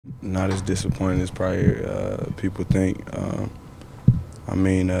not as disappointing as probably people think. I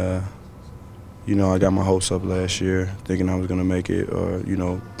mean, I got my hopes up last year, thinking I was going to make it, or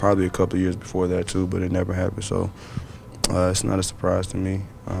probably a couple of years before that too, but it never happened. So it's not a surprise to me.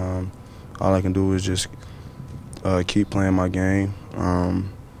 All I can do is just keep playing my game,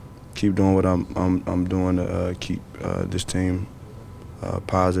 keep doing what I'm doing to keep this team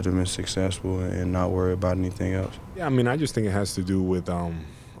positive and successful, and not worry about anything else. Yeah, I mean, I just think it has to do with the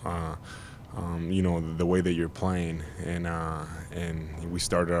way that you're playing, and we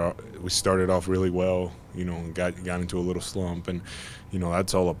started off really well, got into a little slump, and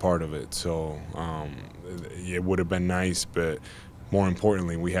that's all a part of it. So it would have been nice, but more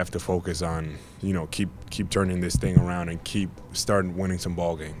importantly, we have to focus on keep turning this thing around and keep starting winning some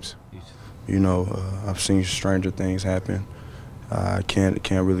ball games. I've seen stranger things happen. I can't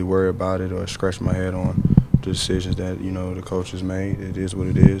really worry about it or scratch my head on the decisions that the coach has made. It is what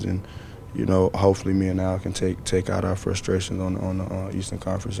it is, and hopefully me and Al can take out our frustrations on the Eastern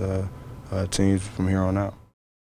Conference teams from here on out.